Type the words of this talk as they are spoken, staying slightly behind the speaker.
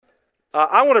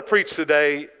I want to preach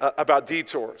today about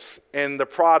detours and the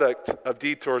product of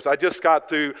detours. I just got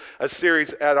through a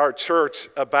series at our church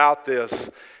about this,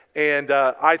 and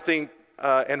I think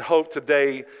and hope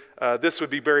today this would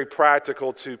be very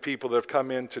practical to people that have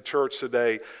come into church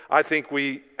today. I think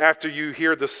after you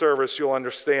hear the service, you'll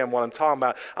understand what I'm talking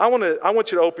about. I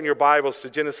want you to open your Bibles to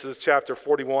Genesis chapter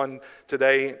 41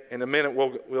 today. In a minute,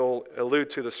 we'll allude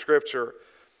to the scripture.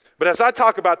 But as I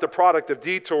talk about the product of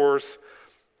detours,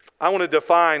 I want to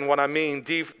define what I mean,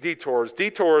 detours.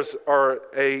 Detours are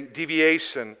a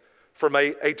deviation from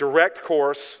a direct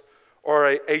course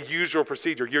or a usual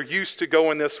procedure. You're used to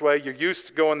going this way, you're used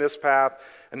to going this path,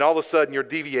 and all of a sudden you're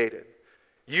deviated.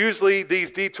 Usually these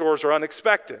detours are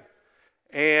unexpected,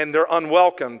 and they're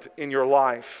unwelcomed in your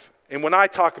life. And when I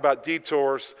talk about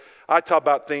detours, I talk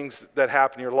about things that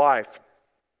happen in your life.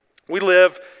 We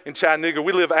live in Chattanooga.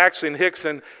 We live actually in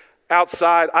Hickson.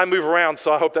 Outside, I move around,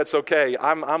 so I hope that's okay.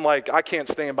 I'm like, I can't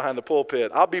stand behind the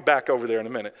pulpit. I'll be back over there in a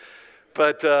minute.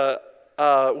 But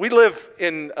we live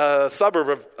in a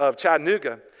suburb of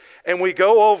Chattanooga, and we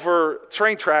go over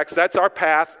train tracks. That's our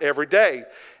path every day.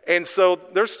 And so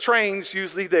there's trains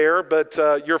usually there, but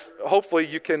hopefully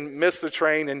you can miss the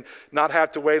train and not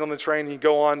have to wait on the train, and you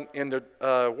go on into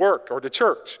work or to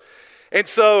church. And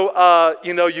so,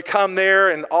 you come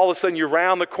there, and all of a sudden you're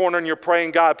around the corner and you're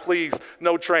praying, God, please,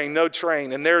 no train, no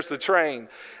train. And there's the train.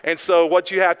 And so what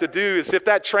you have to do is, if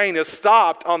that train is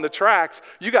stopped on the tracks,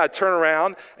 you got to turn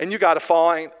around and you got to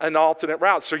find an alternate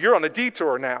route. So you're on a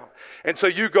detour now. And so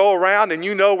you go around and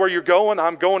you know where you're going.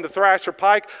 I'm going to Thrasher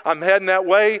Pike. I'm heading that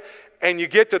way. And you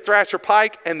get to Thrasher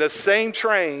Pike, and the same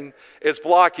train is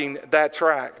blocking that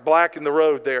track, blocking the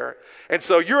road there. And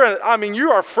so you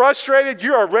are frustrated.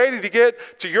 You are ready to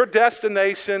get to your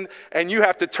destination, and you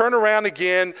have to turn around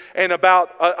again. And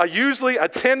about usually a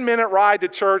 10-minute ride to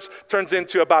church turns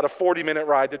into about a 40-minute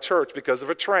ride to church because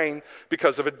of a train,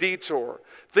 because of a detour.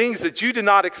 Things that you did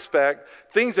not expect,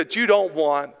 things that you don't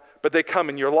want, but they come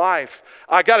in your life.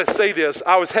 I got to say this.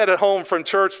 I was headed home from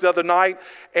church the other night,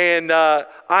 and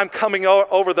I'm coming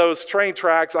over those train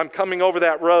tracks. I'm coming over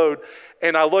that road,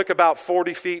 and I look about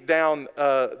 40 feet down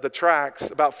the tracks,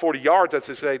 about 40 yards, as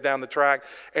I say, down the track,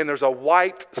 and there's a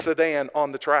white sedan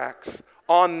on the tracks.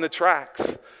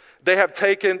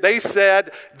 They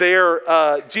said their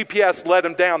GPS led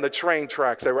them down the train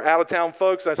tracks. They were out-of-town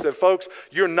folks. I said, folks,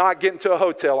 you're not getting to a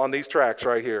hotel on these tracks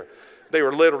right here. They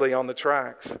were literally on the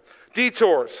tracks.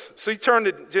 Detours. So you turn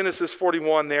to Genesis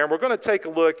 41 there, and we're going to take a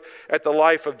look at the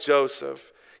life of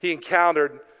Joseph. He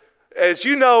encountered, as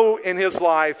you know, in his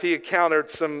life, he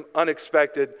encountered some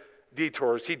unexpected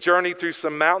detours. He journeyed through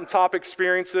some mountaintop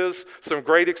experiences, some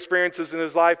great experiences in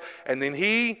his life, and then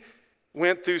he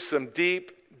went through some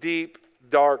deep, deep,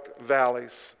 dark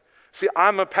valleys. See,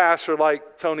 I'm a pastor,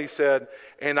 like Tony said,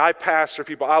 and I pastor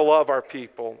people. I love our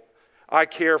people. I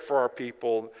care for our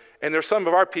people. And there's some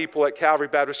of our people at Calvary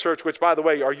Baptist Church, which, by the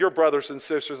way, are your brothers and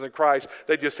sisters in Christ.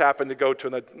 They just happen to go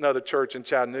to another church in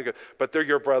Chattanooga, but they're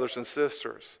your brothers and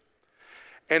sisters.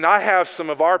 And I have some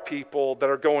of our people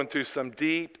that are going through some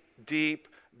deep, deep,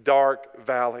 dark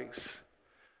valleys.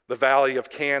 The valley of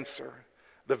cancer,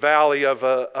 the valley of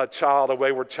a child, a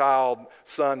wayward child,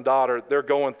 son, daughter. They're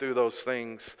going through those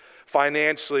things.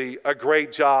 Financially, a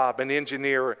great job, an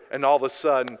engineer, and all of a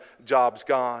sudden, job's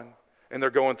gone. And they're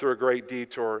going through a great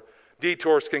detour.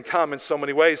 Detours can come in so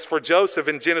many ways. For Joseph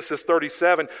in Genesis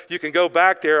 37, you can go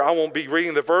back there. I won't be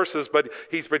reading the verses, but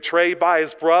he's betrayed by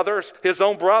his brothers, his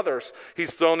own brothers.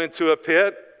 He's thrown into a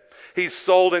pit. He's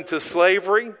sold into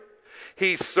slavery.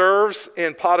 He serves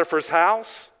in Potiphar's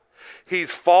house.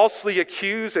 He's falsely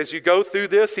accused, as you go through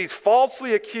this, he's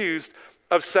falsely accused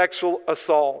of sexual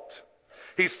assault.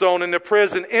 He's thrown into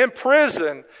prison. In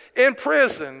prison,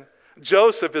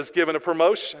 Joseph is given a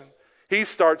promotion. He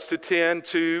starts to tend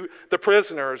to the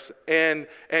prisoners and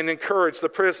encourage the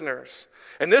prisoners.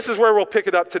 And this is where we'll pick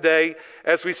it up today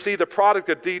as we see the product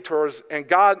of detours and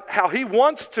God, how he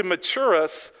wants to mature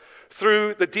us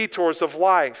through the detours of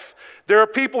life. There are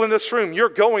people in this room, you're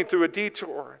going through a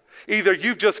detour. Either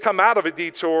you've just come out of a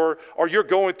detour or you're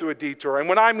going through a detour. And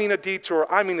when I mean a detour,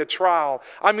 I mean a trial.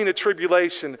 I mean a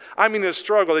tribulation. I mean a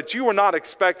struggle that you were not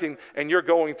expecting and you're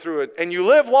going through it. And you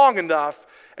live long enough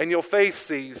and you'll face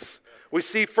these. We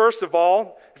see, first of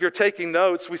all, if you're taking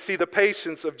notes, we see the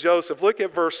patience of Joseph. Look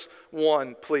at verse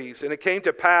 1, please. And it came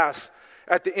to pass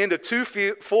at the end of 2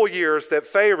 full years that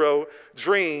Pharaoh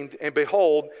dreamed, and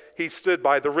behold, he stood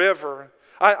by the river.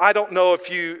 I don't know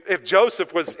if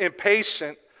Joseph was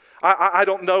impatient. I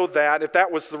don't know if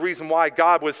that was the reason why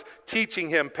God was teaching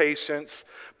him patience.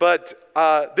 But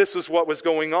this is what was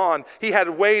going on. He had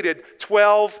waited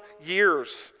 12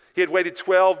 years. He had waited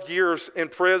 12 years in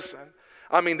prison.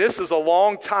 I mean, this is a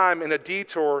long time and a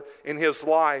detour in his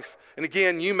life. And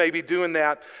again, you may be doing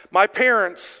that. My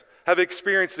parents have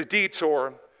experienced a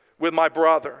detour with my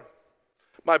brother.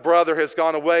 My brother has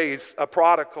gone away. He's a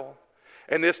prodigal.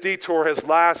 And this detour has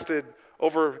lasted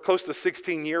over close to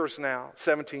 16 years now,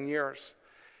 17 years.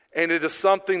 And it is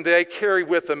something they carry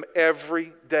with them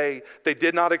every day. They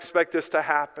did not expect this to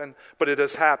happen, but it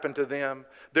has happened to them.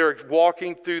 They're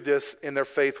walking through this in their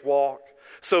faith walk.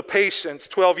 So patience,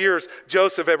 12 years,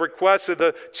 Joseph had requested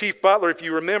the chief butler, if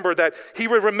you remember, that he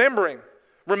would remember him.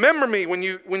 Remember me when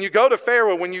you go to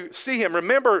Pharaoh, when you see him.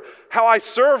 Remember how I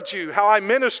served you, how I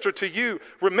ministered to you.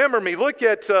 Remember me. Look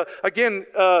at, the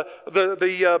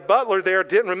butler there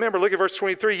didn't remember. Look at verse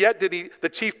 23. Yet did the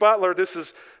chief butler, this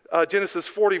is Genesis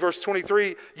 40, verse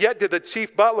 23. Yet did the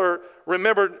chief butler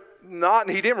remember not,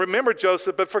 and he didn't remember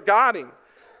Joseph, but forgot him.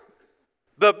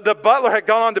 The butler had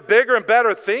gone on to bigger and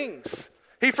better things.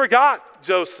 He forgot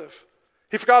Joseph.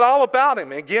 He forgot all about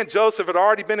him. And again, Joseph had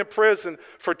already been in prison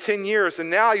for 10 years, and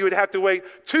now you would have to wait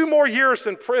 2 more years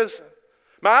in prison.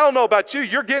 Now, I don't know about you.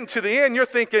 You're getting to the end. You're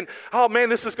thinking, oh, man,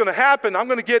 this is going to happen. I'm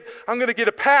going to get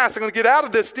a pass. I'm going to get out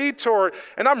of this detour,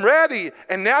 and I'm ready.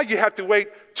 And now you have to wait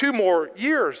 2 more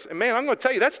years. And, man, I'm going to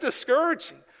tell you, that's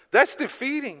discouraging. That's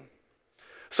defeating.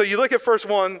 So you look at verse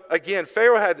 1. Again,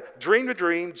 Pharaoh had dreamed a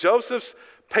dream. Joseph's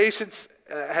patience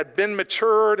had been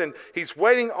matured, and he's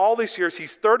waiting all these years.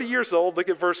 He's 30 years old. Look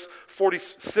at verse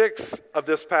 46 of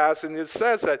this passage, and it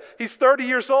says that he's 30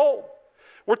 years old.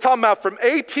 We're talking about from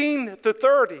 18 to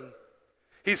 30.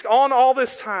 He's on all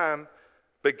this time,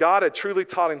 but God had truly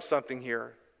taught him something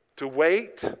here: to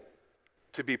wait,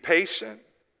 to be patient,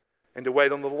 and to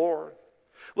wait on the Lord.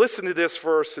 Listen to this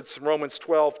verse. It's Romans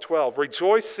 12:12.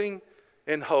 Rejoicing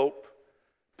in hope,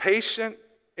 patient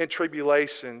in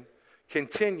tribulation,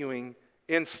 continuing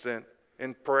instant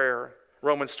in prayer.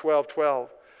 Romans 12:12.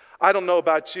 I don't know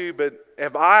about you, but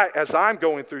as I'm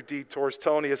going through detours,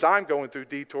 Tony, as I'm going through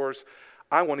detours,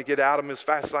 I want to get out of them as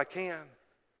fast as I can.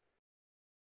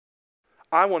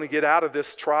 I want to get out of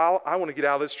this trial. I want to get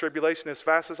out of this tribulation as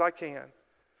fast as I can.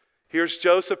 Here's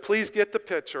Joseph. Please get the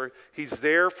picture. He's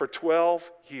there for 12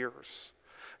 years.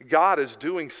 God is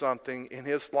doing something in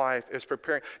his life, is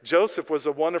preparing. Joseph was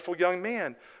a wonderful young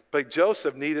man, but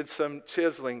Joseph needed some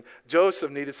chiseling. Joseph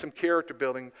needed some character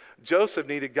building. Joseph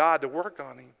needed God to work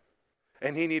on him,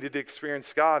 and he needed to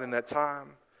experience God in that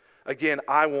time. Again,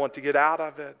 I want to get out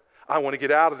of it. I want to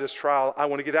get out of this trial. I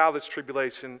want to get out of this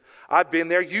tribulation. I've been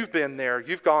there. You've been there.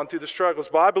 You've gone through the struggles.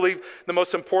 But I believe the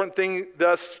most important thing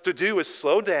thus to do is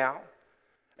slow down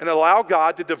and allow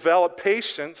God to develop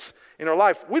patience in our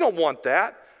life. We don't want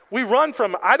that. We run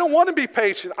from, I don't want to be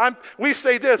patient. We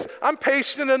say this, I'm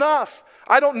patient enough.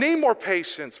 I don't need more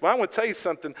patience. Well, I want to tell you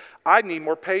something. I need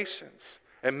more patience.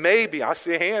 And maybe, I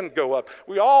see a hand go up,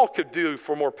 we all could do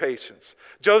for more patience.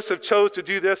 Joseph chose to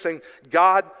do this, and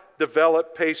God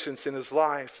developed patience in his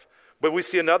life. But we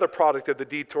see another product of the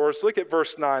detours. Look at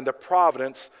verse 9, the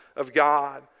providence of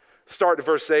God. Start at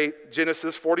verse 8,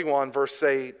 Genesis 41, verse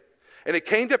 8. And it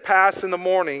came to pass in the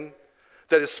morning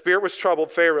that his spirit was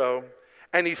troubled, Pharaoh,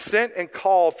 and he sent and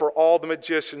called for all the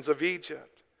magicians of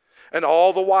Egypt and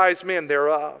all the wise men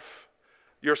thereof.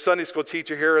 Your Sunday school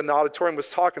teacher here in the auditorium was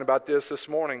talking about this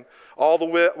morning. All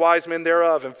the wise men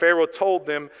thereof. And Pharaoh told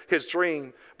them his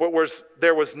dream, but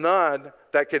there was none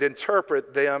that could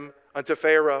interpret them unto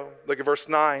Pharaoh. Look at verse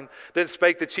 9. Then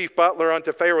spake the chief butler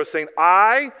unto Pharaoh, saying,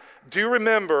 I do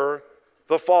remember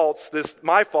my faults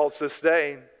this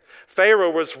day.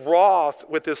 Pharaoh was wroth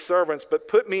with his servants, but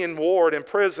put me in ward in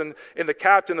prison in the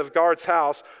captain of guard's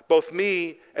house, both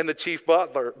me and the chief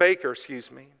baker.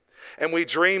 And we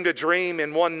dreamed a dream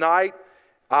in one night,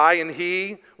 I and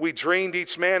he. We dreamed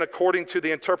each man according to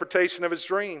the interpretation of his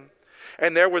dream.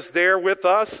 And there was there with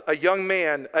us a young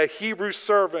man, a Hebrew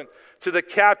servant to the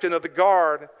captain of the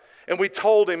guard. And we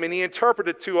told him, and he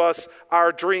interpreted to us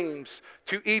our dreams.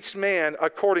 To each man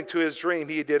according to his dream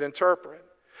he did interpret.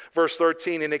 Verse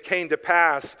 13, and it came to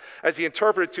pass, as he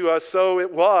interpreted to us, so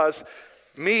it was.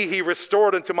 Me he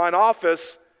restored unto mine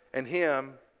office, and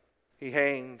him he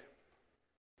hanged.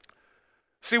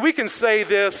 See, we can say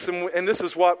this, and this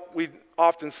is what we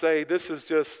often say, this is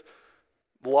just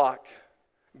luck.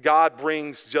 God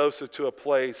brings Joseph to a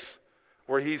place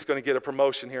where he's going to get a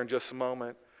promotion here in just a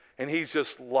moment, and he's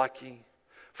just lucky.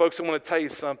 Folks, I want to tell you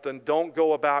something. Don't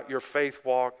go about your faith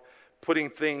walk putting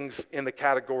things in the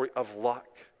category of luck.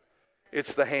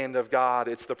 It's the hand of God.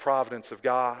 It's the providence of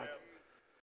God.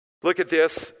 Look at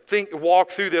this.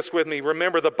 Walk through this with me.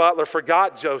 Remember, the butler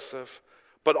forgot Joseph,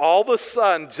 but all of a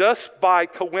sudden, just by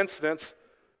coincidence,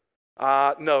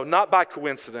 No, not by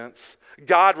coincidence.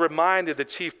 God reminded the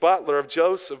chief butler of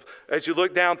Joseph. As you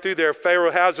look down through there,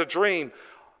 Pharaoh has a dream.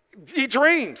 He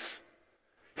dreams.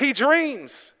 He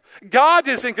dreams. God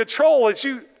is in control. As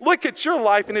you look at your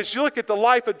life and as you look at the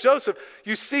life of Joseph,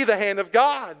 you see the hand of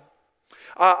God.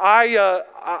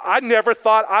 I never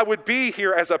thought I would be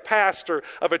here as a pastor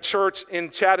of a church in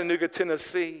Chattanooga,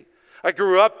 Tennessee. I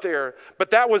grew up there,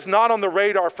 but that was not on the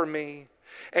radar for me.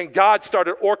 And God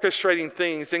started orchestrating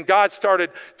things, and God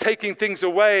started taking things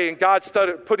away, and God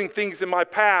started putting things in my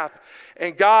path.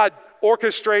 And God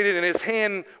orchestrated, and his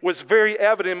hand was very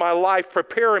evident in my life,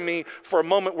 preparing me for a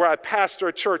moment where I pastor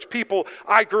a church. People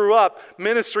I grew up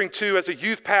ministering to as a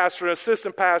youth pastor and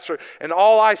assistant pastor, and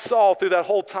all I saw through that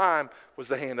whole time was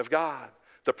the hand of God,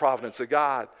 the providence of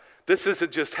God. This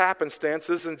isn't just happenstance.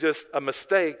 This isn't just a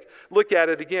mistake. Look at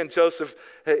it again. Joseph,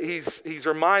 he's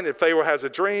reminded Pharaoh has a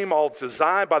dream, all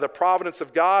designed by the providence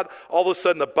of God. All of a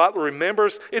sudden the butler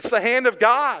remembers it's the hand of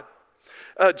God.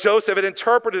 Joseph had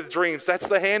interpreted the dreams. That's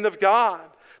the hand of God,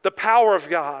 the power of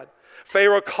God.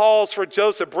 Pharaoh calls for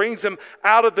Joseph, brings him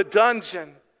out of the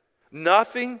dungeon.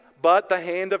 Nothing but the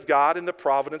hand of God and the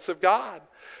providence of God.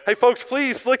 Hey, folks,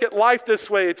 please look at life this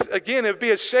way. It would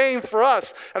be a shame for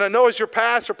us. And I know as your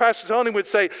pastor, Pastor Tony would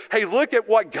say, hey, look at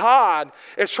what God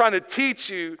is trying to teach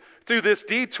you through this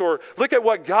detour. Look at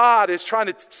what God is trying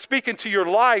to speak into your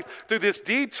life through this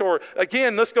detour.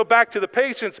 Again, let's go back to the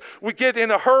patience. We get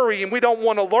in a hurry and we don't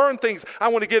want to learn things. I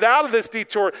want to get out of this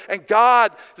detour, and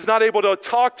God is not able to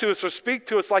talk to us or speak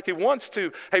to us like he wants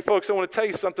to. Hey, folks, I want to tell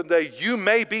you something today. You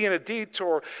may be in a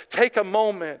detour. Take a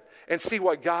moment and see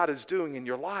what God is doing in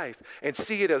your life, and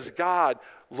see it as God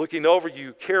looking over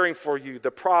you, caring for you,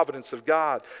 the providence of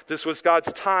God. This was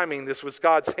God's timing. This was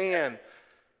God's hand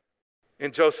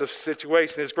in Joseph's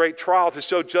situation, his great trial, to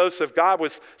show Joseph God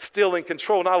was still in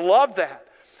control. And I love that.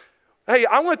 Hey,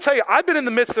 I want to tell you, I've been in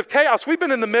the midst of chaos. We've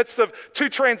been in the midst of 2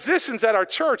 transitions at our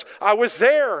church. I was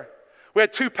there. We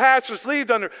had 2 pastors leave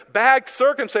under bad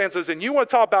circumstances, and you want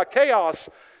to talk about chaos,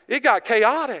 it got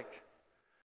chaotic.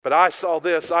 But I saw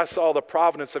this. I saw the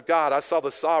providence of God. I saw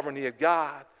the sovereignty of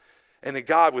God. And that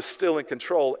God was still in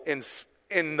control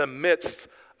in the midst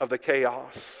of the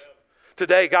chaos.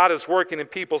 Today, God is working in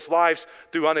people's lives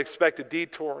through unexpected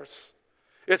detours.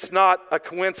 It's not a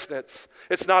coincidence.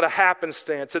 It's not a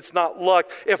happenstance. It's not luck.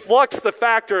 If luck's the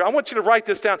factor, I want you to write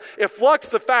this down. If luck's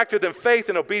the factor, then faith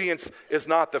and obedience is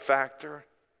not the factor.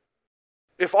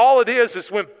 If all it is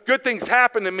when good things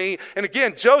happen to me, and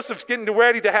again, Joseph's getting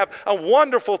ready to have a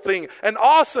wonderful thing, an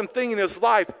awesome thing in his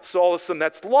life, so all of a sudden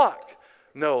that's luck.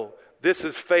 No, this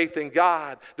is faith in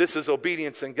God. This is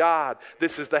obedience in God.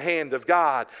 This is the hand of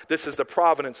God. This is the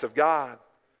providence of God.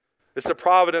 It's the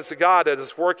providence of God that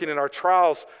is working in our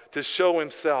trials to show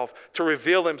himself, to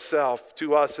reveal himself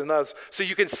to us and us. So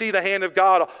you can see the hand of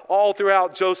God all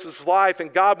throughout Joseph's life,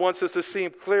 and God wants us to see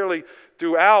him clearly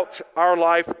throughout our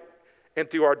life and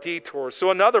through our detours.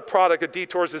 So another product of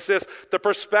detours is this, the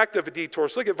perspective of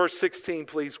detours. Look at verse 16,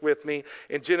 please, with me,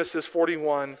 in Genesis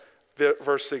 41,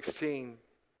 verse 16.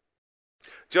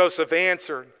 Joseph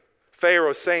answered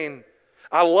Pharaoh, saying,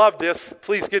 I love this.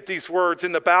 Please get these words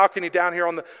in the balcony down here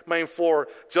on the main floor.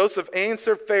 Joseph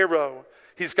answered Pharaoh.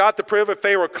 He's got the privilege.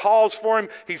 Pharaoh calls for him.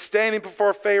 He's standing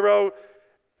before Pharaoh,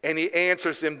 and he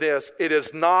answers him this, it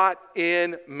is not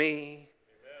in me.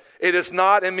 It is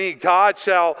not in me. God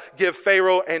shall give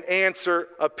Pharaoh an answer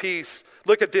of peace.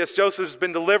 Look at this. Joseph's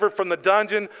been delivered from the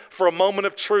dungeon for a moment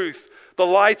of truth. The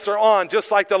lights are on,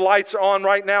 just like the lights are on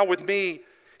right now with me.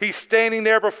 He's standing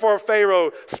there before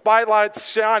Pharaoh, spotlights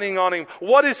shining on him.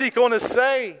 What is he going to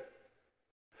say?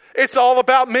 It's all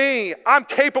about me. I'm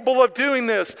capable of doing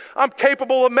this. I'm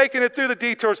capable of making it through the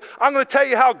detours. I'm going to tell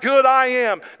you how good I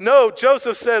am. No,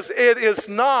 Joseph says, it is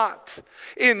not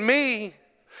in me.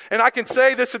 And I can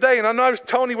say this today, and I know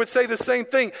Tony would say the same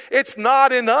thing. It's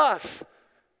not in us.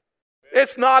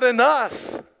 It's not in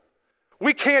us.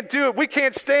 We can't do it. We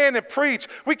can't stand and preach.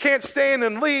 We can't stand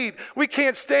and lead. We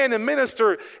can't stand and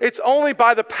minister. It's only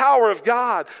by the power of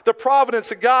God, the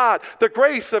providence of God, the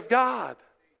grace of God.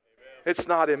 It's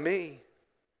not in me.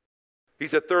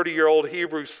 He's a 30-year-old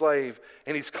Hebrew slave,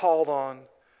 and he's called on.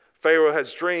 Pharaoh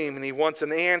has dreamed, and he wants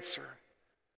an answer.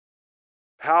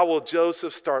 How will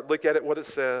Joseph start? Look at it, what it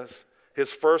says.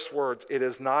 His first words, it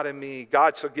is not in me.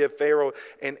 God shall give Pharaoh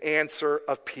an answer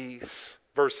of peace.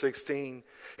 Verse 16.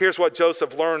 Here's what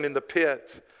Joseph learned in the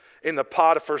pit, in the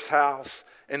Potiphar's house,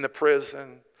 in the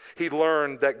prison. He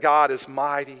learned that God is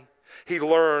mighty. He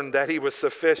learned that he was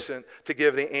sufficient to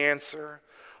give the answer.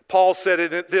 Paul said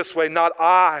it this way, not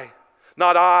I,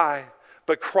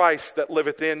 but Christ that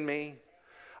liveth in me.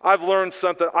 I've learned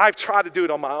something. I've tried to do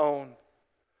it on my own.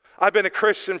 I've been a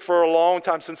Christian for a long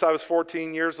time, since I was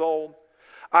 14 years old.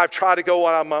 I've tried to go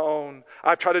on my own.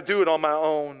 I've tried to do it on my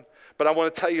own. But I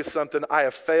want to tell you something. I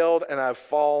have failed and I've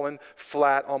fallen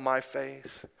flat on my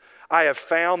face. I have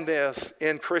found this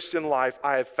in Christian life.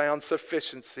 I have found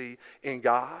sufficiency in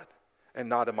God and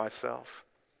not in myself.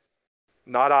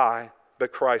 Not I,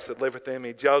 but Christ that liveth in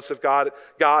me. Joseph got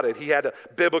it. He had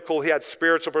he had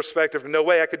spiritual perspective. No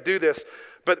way I could do this,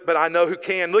 but I know who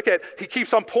can. He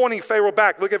keeps on pointing Pharaoh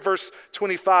back. Look at verse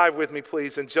 25 with me,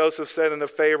 please. And Joseph said unto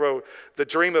Pharaoh, the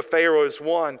dream of Pharaoh is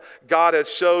one. God has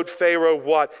showed Pharaoh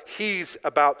what he's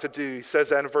about to do. He says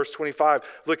that in verse 25.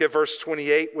 Look at verse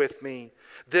 28 with me.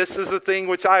 This is the thing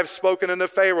which I have spoken unto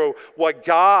Pharaoh, what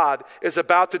God is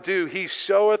about to do. He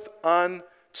showeth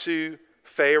unto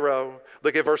Pharaoh.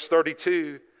 Look at verse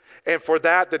 32. And for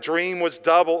that the dream was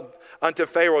doubled unto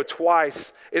Pharaoh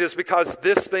twice. It is because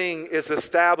this thing is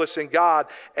established in God,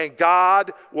 and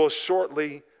God will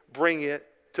shortly bring it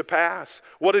to pass.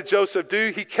 What did Joseph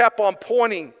do? He kept on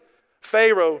pointing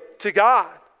Pharaoh to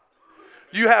God.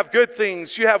 You have good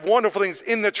things. You have wonderful things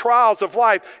in the trials of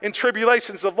life, in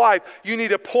tribulations of life. You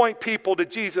need to point people to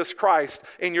Jesus Christ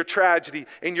in your tragedy,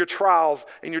 in your trials,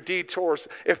 in your detours.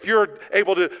 If you're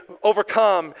able to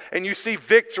overcome and you see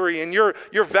victory and you're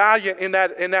valiant in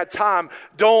that time,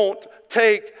 don't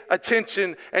take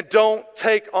attention and don't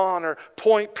take honor.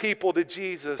 Point people to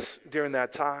Jesus during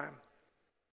that time.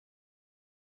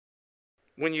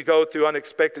 When you go through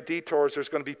unexpected detours, there's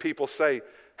going to be people say,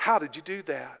 how did you do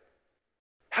that?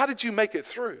 How did you make it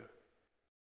through?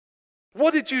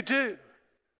 What did you do?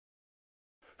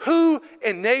 Who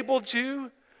enabled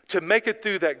you to make it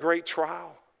through that great trial?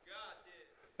 God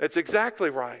did. That's exactly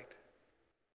right.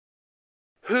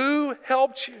 Who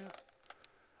helped you?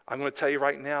 I'm going to tell you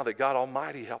right now that God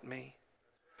Almighty helped me.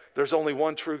 There's only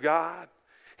one true God.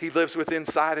 He lives within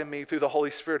inside of me through the Holy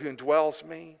Spirit who indwells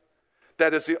me.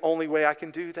 That is the only way I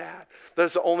can do that.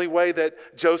 That's the only way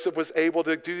that Joseph was able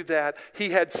to do that. He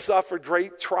had suffered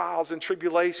great trials and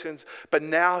tribulations, but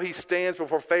now he stands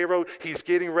before Pharaoh. He's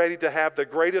getting ready to have the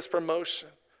greatest promotion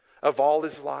of all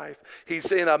his life.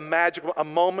 He's in a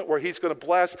moment where he's going to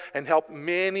bless and help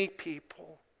many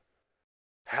people.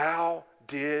 How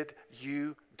did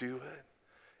you do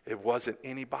it? It wasn't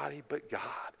anybody but God.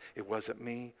 It wasn't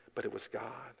me, but it was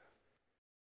God.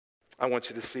 I want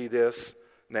you to see this.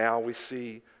 Now we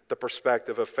see the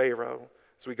perspective of Pharaoh.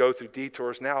 As we go through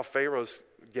detours, now Pharaoh's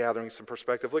gathering some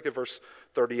perspective. Look at verse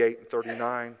 38 and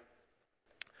 39.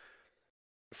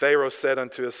 Pharaoh said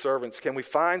unto his servants, can we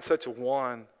find such a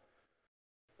one?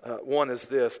 One as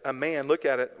this, a man, look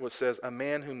at it, what says, a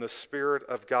man whom the Spirit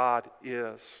of God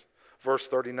is. Verse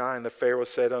 39, the Pharaoh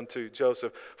said unto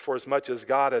Joseph, for as much as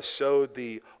God has showed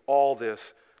thee all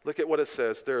this, look at what it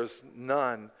says, there is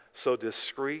none so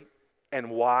discreet and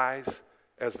wise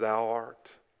as thou art.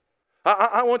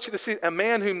 I want you to see a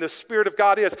man whom the Spirit of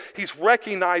God is. He's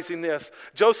recognizing this.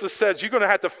 Joseph says, you're going to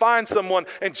have to find someone.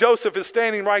 And Joseph is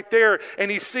standing right there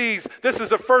and he sees, this is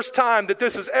the first time that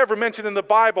this is ever mentioned in the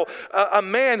Bible. A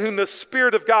man whom the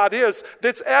Spirit of God is,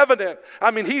 that's evident. I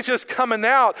mean, he's just coming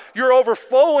out. You're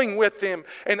overflowing with him.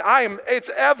 And it's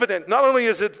evident. Not only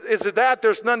is it that,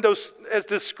 there's none as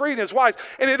discreet as wise.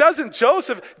 And it doesn't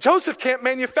Joseph can't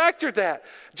manufacture that.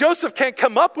 Joseph can't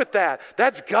come up with that.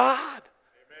 That's God.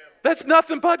 That's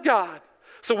nothing but God.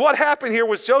 So what happened here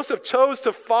was Joseph chose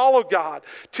to follow God,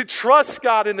 to trust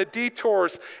God in the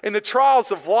detours, in the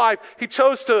trials of life. He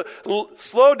chose to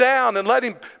slow down and let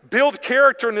him build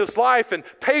character in his life and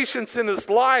patience in his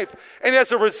life. And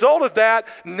as a result of that,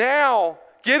 now,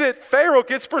 get it, Pharaoh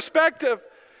gets perspective.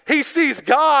 He sees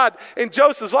God in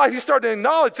Joseph's life. He's starting to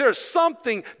acknowledge there's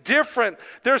something different.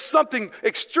 There's something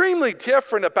extremely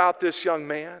different about this young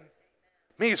man.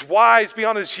 I mean, he's wise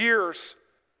beyond his years.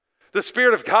 The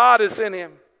Spirit of God is in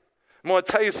him. I'm going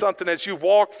to tell you something. As you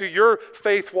walk through your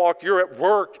faith walk, you're at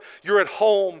work, you're at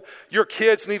home, your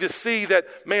kids need to see that,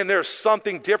 man, there's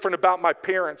something different about my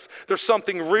parents. There's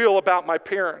something real about my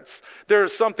parents.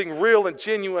 There's something real and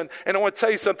genuine. And I want to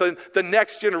tell you something. The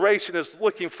next generation is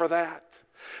looking for that.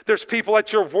 There's people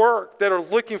at your work that are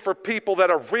looking for people that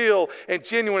are real and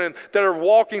genuine and that are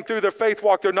walking through their faith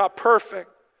walk. They're not perfect,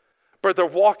 but they're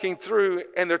walking through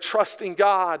and they're trusting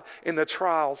God in the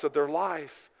trials of their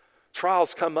life.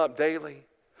 Trials come up daily.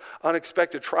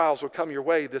 Unexpected trials will come your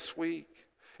way this week.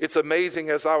 It's amazing,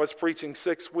 as I was preaching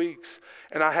 6 weeks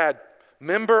and I had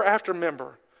member after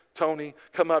member, Tony,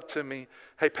 come up to me.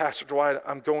 Hey, Pastor Dwight,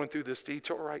 I'm going through this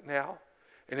detour right now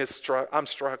and I'm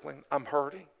struggling, I'm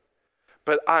hurting.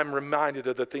 But I'm reminded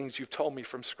of the things you've told me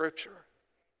from Scripture.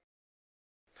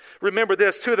 Remember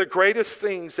this, two of the greatest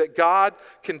things that God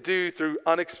can do through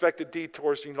unexpected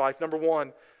detours in your life. Number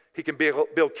one, He can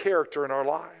build character in our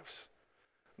lives.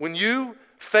 When you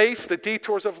face the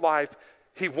detours of life,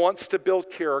 he wants to build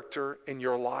character in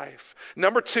your life.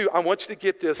 Number two, I want you to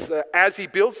get this. As he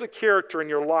builds the character in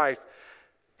your life,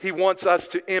 he wants us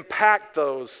to impact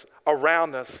those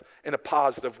around us in a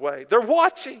positive way. They're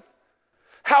watching.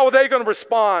 How are they going to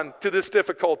respond to this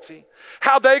difficulty?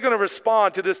 How are they going to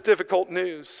respond to this difficult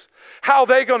news? How are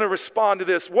they going to respond to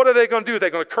this? What are they going to do? Are they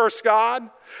going to curse God?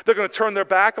 They're going to turn their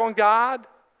back on God?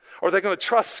 Or are they going to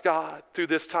trust God through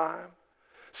this time?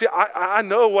 See, I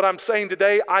know what I'm saying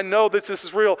today. I know that this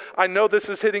is real. I know this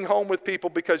is hitting home with people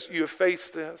because you have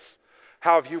faced this.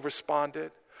 How have you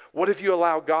responded? What have you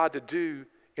allowed God to do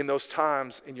in those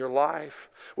times in your life?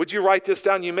 Would you write this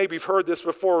down? You maybe have heard this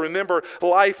before. Remember,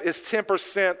 life is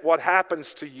 10% what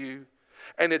happens to you,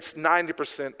 and it's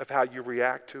 90% of how you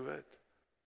react to it.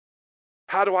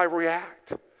 How do I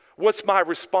react? What's my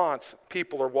response?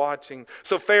 People are watching.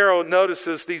 So Pharaoh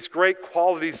notices these great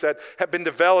qualities that have been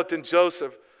developed in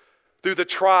Joseph through the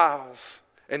trials,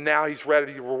 and now he's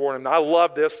ready to reward him. Now, I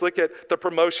love this. Look at the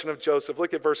promotion of Joseph.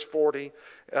 Look at verse 40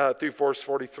 through verse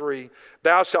 43.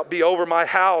 Thou shalt be over my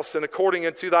house, and according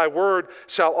unto thy word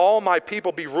shall all my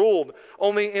people be ruled.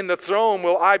 Only in the throne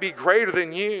will I be greater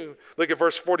than you. Look at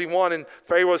verse 41. And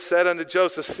Pharaoh said unto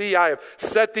Joseph, See, I have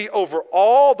set thee over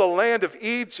all the land of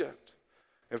Egypt.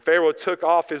 And Pharaoh took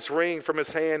off his ring from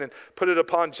his hand and put it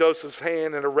upon Joseph's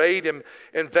hand and arrayed him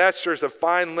in vestures of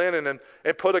fine linen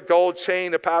and put a gold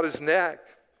chain about his neck.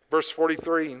 Verse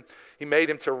 43, he made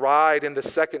him to ride in the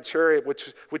second chariot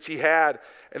which he had.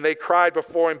 And they cried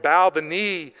before him, bowed the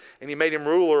knee, and he made him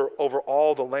ruler over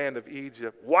all the land of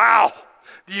Egypt. Wow!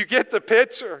 Do you get the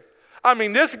picture? I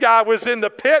mean, this guy was in the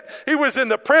pit, he was in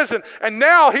the prison, and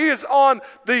now he is on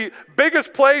the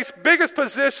biggest place, biggest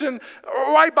position,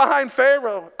 right behind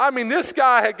Pharaoh. I mean, this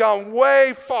guy had gone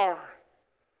way far.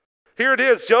 Here it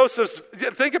is,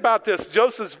 think about this,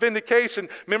 Joseph's vindication.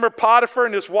 Remember Potiphar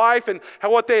and his wife and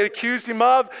what they had accused him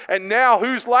of? And now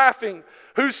who's laughing?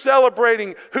 Who's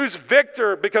celebrating? Who's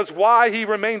victor? Because why? He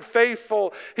remained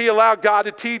faithful. He allowed God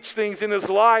to teach things in his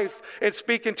life and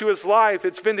speak into his life.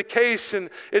 It's vindication.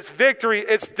 It's victory.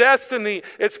 It's destiny.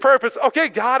 It's purpose. Okay,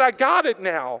 God, I got it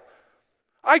now.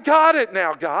 I got it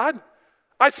now, God.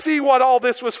 I see what all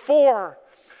this was for.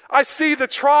 I see the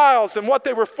trials and what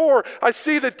they were for. I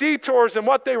see the detours and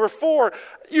what they were for.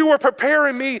 You were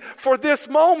preparing me for this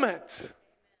moment.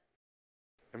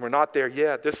 And we're not there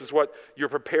yet. This is what you're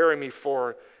preparing me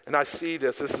for. And I see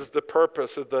this. This is the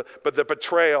purpose of the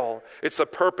betrayal. It's the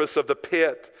purpose of the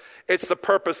pit. It's the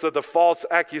purpose of the false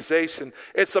accusation.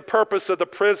 It's the purpose of the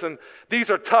prison. These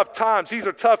are tough times. These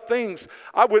are tough things.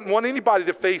 I wouldn't want anybody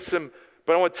to face them.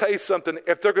 But I want to tell you something.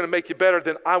 If they're going to make you better,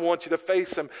 then I want you to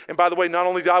face them. And by the way, not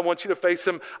only do I want you to face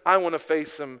them, I want to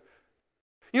face them.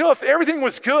 You know, if everything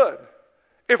was good,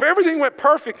 if everything went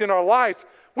perfect in our life,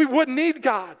 we wouldn't need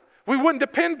God. We wouldn't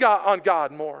depend on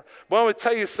God more. But I want to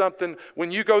tell you something.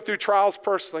 When you go through trials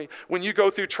personally, when you go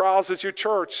through trials as your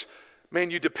church, man,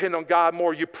 you depend on God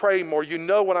more. You pray more. You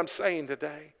know what I'm saying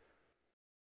today.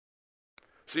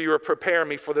 So you are preparing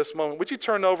me for this moment. Would you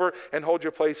turn over and hold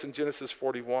your place in Genesis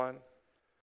 41?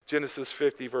 Genesis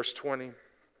 50, verse 20.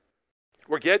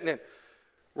 We're getting it.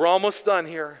 We're almost done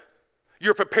here.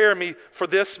 You're preparing me for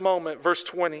this moment. Verse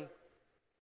 20.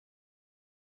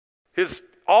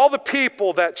 All the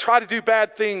people that try to do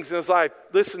bad things in his life,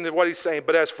 listen to what he's saying.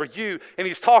 But as for you, and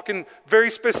he's talking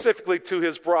very specifically to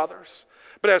his brothers.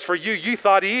 But as for you, you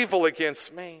thought evil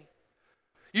against me.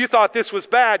 You thought this was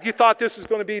bad. You thought this was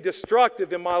going to be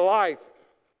destructive in my life.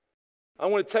 I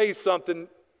want to tell you something.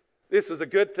 This is a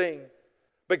good thing.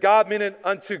 But God meant it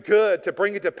unto good to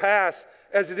bring it to pass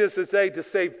as it is this day to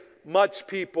save much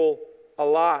people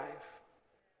alive.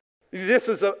 This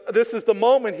is the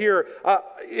moment here.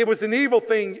 It was an evil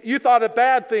thing. You thought a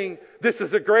bad thing. This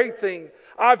is a great thing.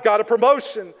 I've got a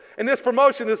promotion. And this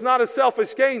promotion is not a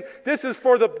selfish gain. This is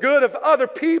for the good of other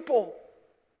people.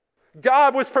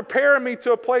 God was preparing me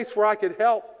to a place where I could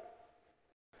help.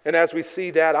 And as we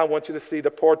see that, I want you to see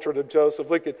the portrait of Joseph.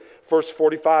 Look at verse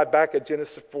 45 back at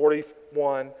Genesis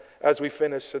 41 as we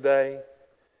finish today.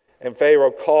 And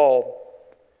Pharaoh called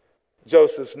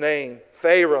Joseph's name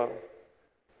Pharaoh.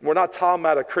 We're not talking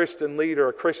about a Christian leader,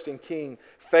 a Christian king.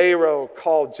 Pharaoh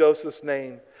called Joseph's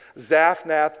name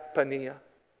Zaphnath-Paneah.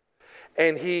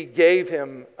 And he gave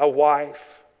him a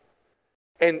wife.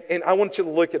 And I want you to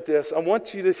look at this. I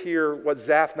want you to hear what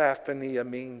Zaphnath-Paneah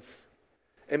means.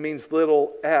 It means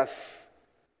little s,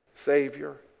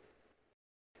 Savior.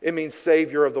 It means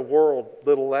Savior of the world,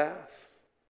 little s.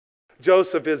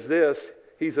 Joseph is this.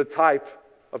 He's a type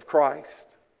of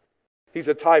Christ. He's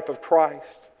a type of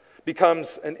Christ.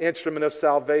 becomes an instrument of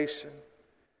salvation.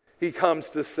 He comes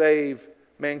to save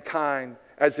mankind,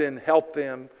 as in help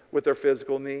them with their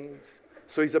physical needs.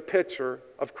 So he's a picture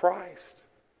of Christ.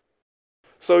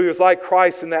 So he was like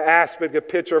Christ in that aspect, a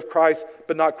picture of Christ,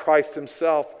 but not Christ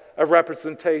himself, a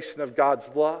representation of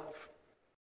God's love,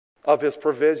 of his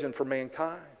provision for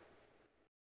mankind.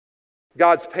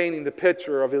 God's painting the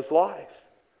picture of his life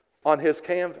on his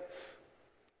canvas.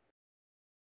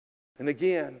 And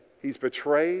again, he's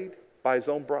betrayed by his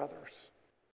own brothers.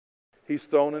 He's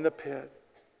thrown in the pit.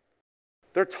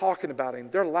 They're talking about him.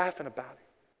 They're laughing about him.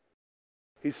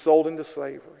 He's sold into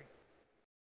slavery.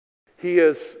 He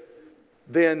is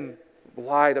then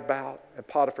lied about at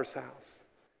Potiphar's house.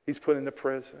 He's put into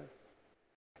prison.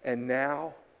 And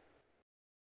now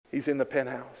he's in the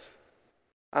penthouse.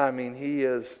 I mean, he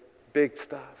is big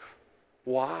stuff.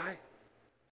 Why?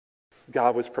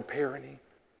 God was preparing him.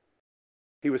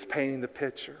 He was painting the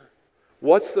picture.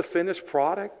 What's the finished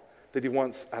product that he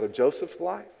wants out of Joseph's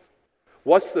life?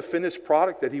 What's the finished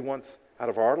product that he wants out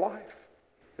of our life?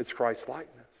 It's Christ's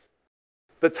likeness.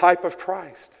 The type of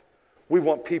Christ. We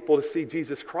want people to see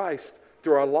Jesus Christ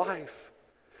through our life.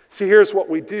 See, here's what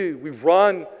we do. We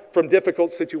run from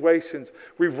difficult situations.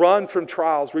 We run from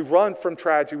trials. We run from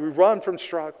tragedy. We run from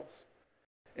struggles.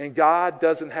 And God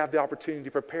doesn't have the opportunity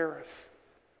to prepare us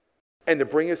and to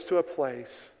bring us to a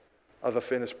place of a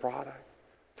finished product,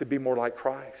 to be more like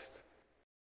Christ.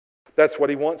 That's what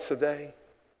he wants today.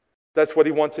 That's what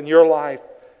he wants in your life.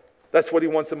 That's what he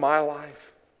wants in my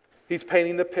life. He's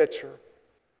painting the picture.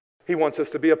 He wants us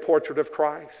to be a portrait of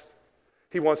Christ.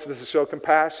 He wants us to show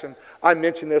compassion. I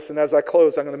mentioned this, and as I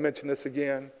close, I'm going to mention this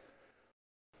again.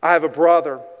 I have a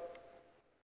brother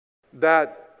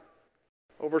that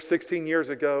over 16 years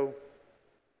ago,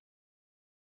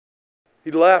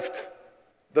 he left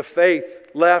the faith,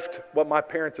 left what my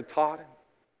parents had taught him.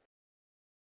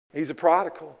 He's a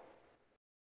prodigal.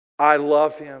 I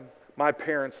love him. My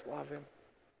parents love him.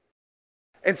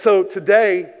 And so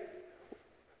today,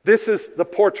 this is the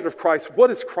portrait of Christ.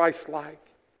 What is Christ like?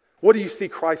 What do you see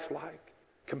Christ like?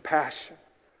 Compassion,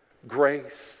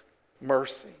 grace,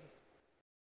 mercy.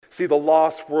 See, the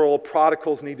lost world,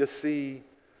 prodigals need to see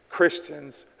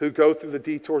Christians who go through the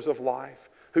detours of life,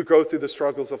 who go through the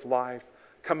struggles of life,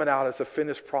 coming out as a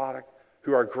finished product,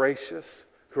 who are gracious,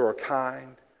 who are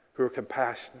kind, who are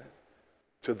compassionate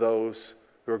to those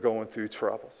who are going through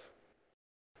troubles.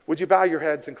 Would you bow your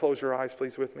heads and close your eyes,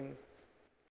 please, with me?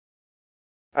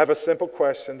 I have a simple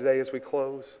question today as we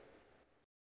close.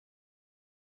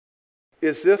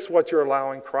 Is this what you're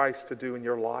allowing Christ to do in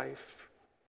your life?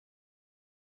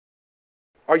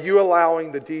 Are you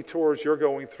allowing the detours you're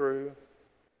going through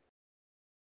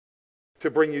to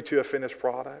bring you to a finished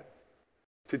product,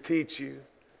 to teach you,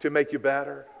 to make you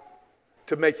better,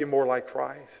 to make you more like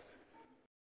Christ?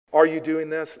 Are you doing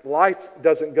this? Life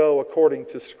doesn't go according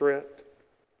to script.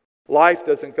 Life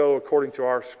doesn't go according to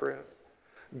our script.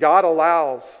 God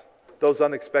allows those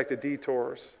unexpected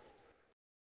detours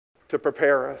to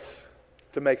prepare us,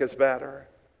 to make us better,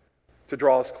 to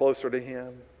draw us closer to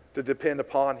Him, to depend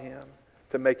upon Him,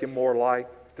 to make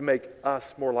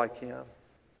us more like Him.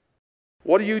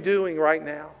 What are you doing right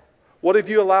now? What have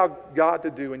you allowed God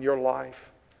to do in your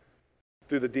life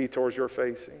through the detours you're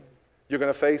facing? You're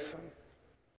going to face them.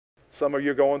 Some of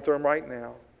you are going through them right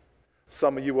now.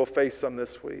 Some of you will face them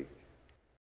this week.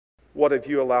 What have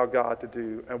you allowed God to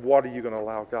do, and what are you going to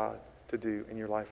allow God to do in your life?